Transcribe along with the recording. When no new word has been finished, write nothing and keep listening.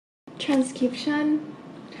Transcription.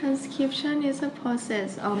 Transcription is a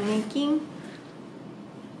process of making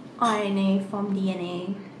RNA from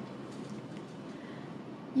DNA.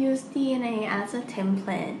 Use DNA as a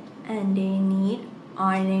template, and they need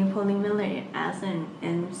RNA polymerase as an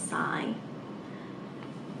enzyme.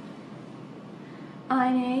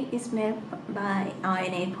 RNA is made by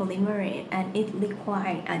RNA polymerase and it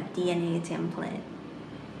requires a DNA template.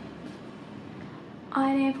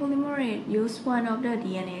 RNA polymerase uses one of the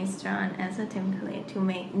DNA strands as a template to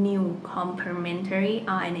make new complementary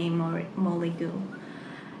RNA molecule.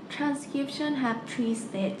 Transcription has 3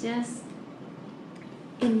 stages: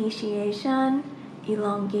 initiation,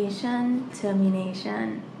 elongation,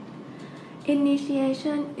 termination.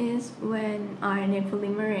 Initiation is when RNA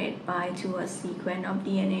polymerase binds to a sequence of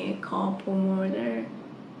DNA called promoter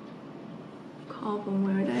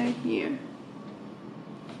here,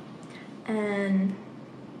 and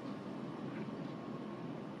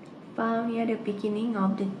found near the beginning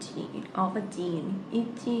of a gene.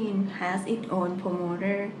 Each gene has its own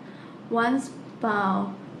promoter. Once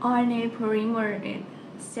bound, RNA polymerase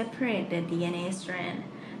separates the DNA strand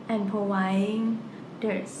and providing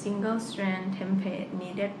the single-strand template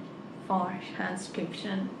needed for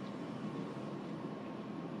transcription.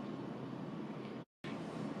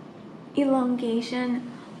 Elongation.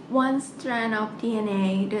 One strand of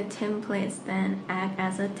DNA, the template then acts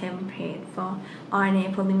as a template for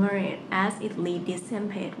RNA polymerase. As it leaves this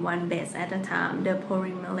template one base at a time, the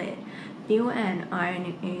polymerase builds an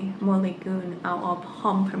RNA molecule out of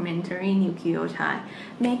complementary nucleotide,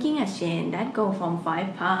 making a chain that goes from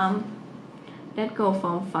 5' to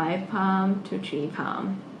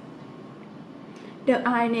 3'. The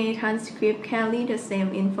RNA transcript carries the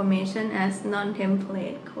same information as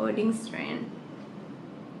non-template coding strand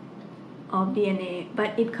of DNA,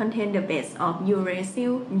 but it contains the base of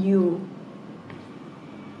uracil U.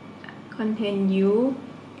 Contain U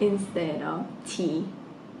instead of T.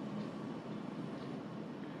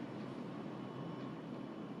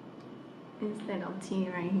 Instead of T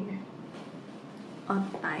right here, or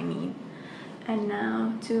thymine. And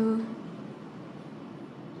now to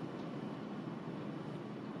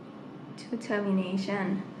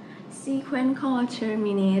termination. Sequence called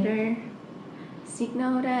terminator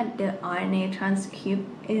signal that the RNA transcript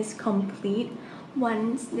is complete.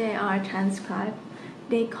 Once they are transcribed,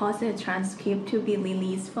 they cause the transcript to be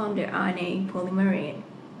released from the RNA polymerase.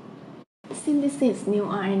 Synthesis new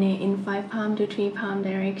RNA in 5' to 3'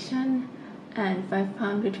 direction and 5'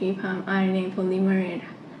 to 3' RNA polymerase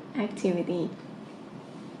activity.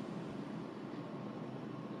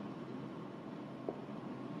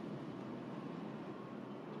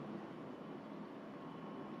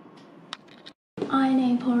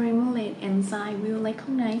 RNA polymerase enzyme will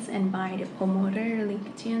recognize and bind the promoter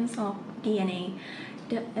ligands of DNA.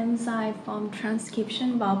 The enzyme forms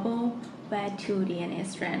transcription bubble where 2 DNA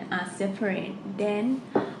strands are separate. Then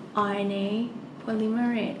RNA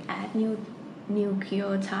polymerase adds new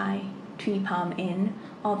nucleotide 3' end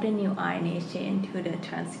of the new RNA chain to the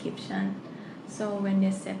transcription. So when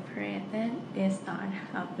they separate it, they start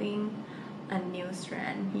having a new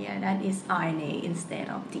strand here that is RNA instead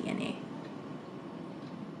of DNA.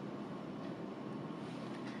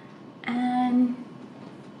 And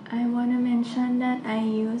I want to mention that I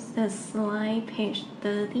used the slide page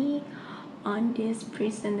 30 on this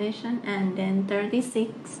presentation and then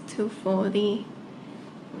 36 to 40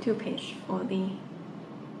 to page 40.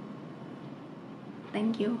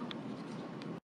 Thank you.